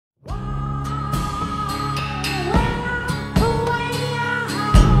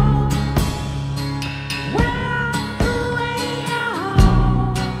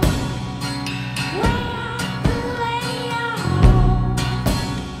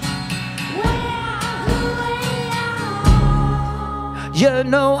You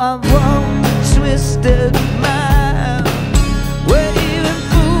know I've walked a twisted mile where even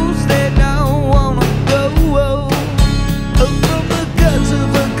fools, they don't wanna go. From the guts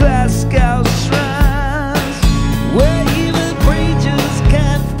of a Glasgow shrines, where even preachers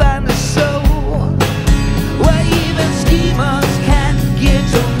can't find a soul, where even schemers can't get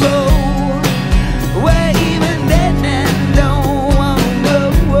to roll, where even dead men don't wanna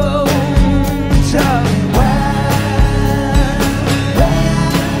go.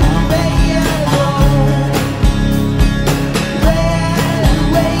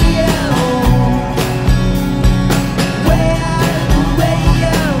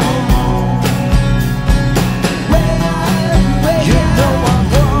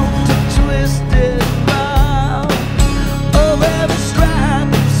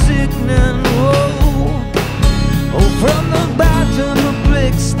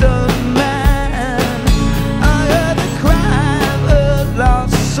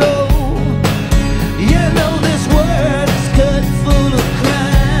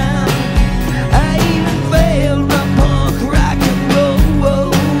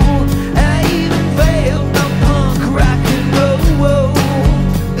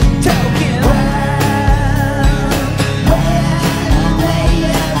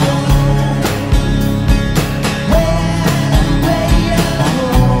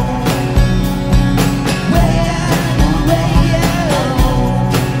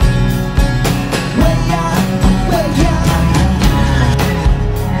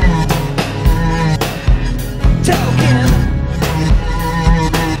 Talking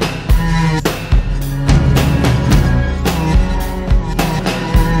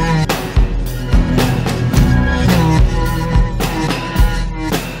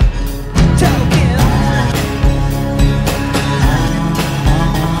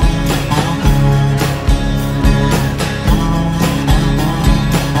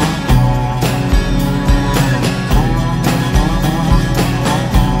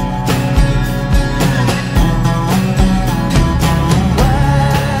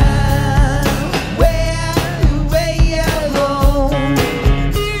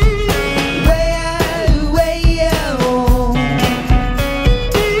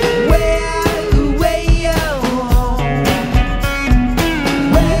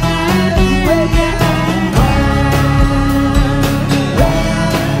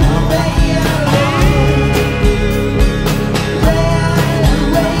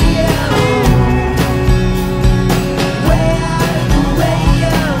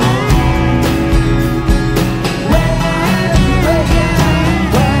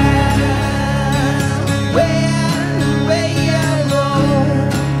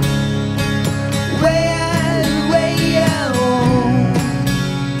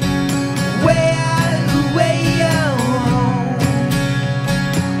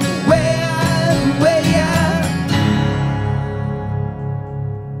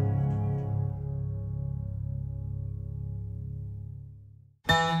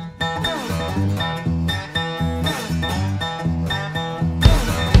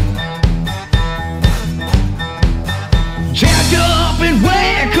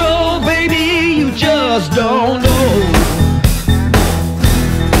just don't know.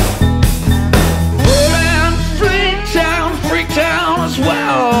 Well, Freak Town is where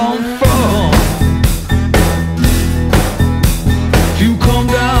I'm from. If you come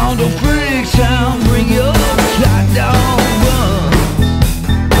down to Freak Town, bring your cat down, run.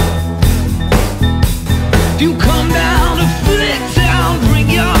 If you come down to Freak Town, bring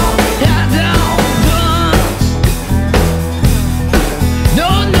your cat down, run. No,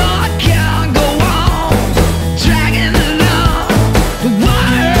 no, I can't go on dragging along the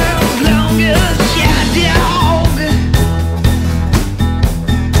world's longest cat dog.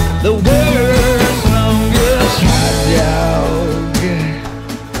 The world's longest cat dog.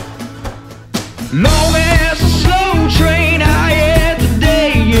 Long as a slow train, high as the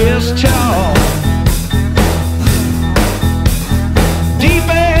day is tall. Deep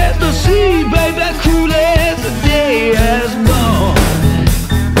as the sea, baby, cruel as the day has gone.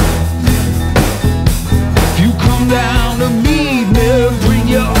 If you come down to meet me, bring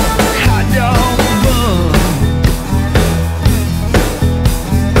your hot dog bun.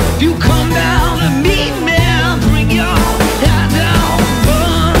 If you come down to meet me, bring your hot dog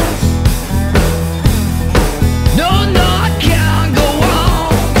bun. No, no, I can't go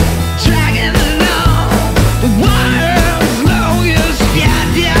on dragging along the world's longest cat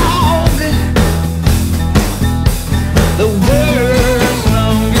dog. The world's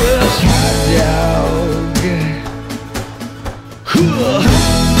longest cat dog. Huh.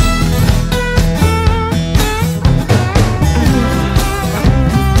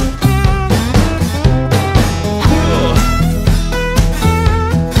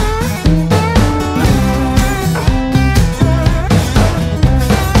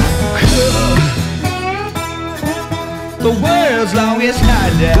 world's longest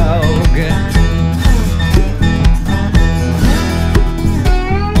hot dog.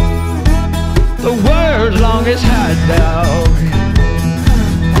 The world's longest hot dog.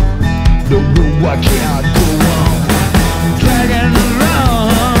 No, I can't go on.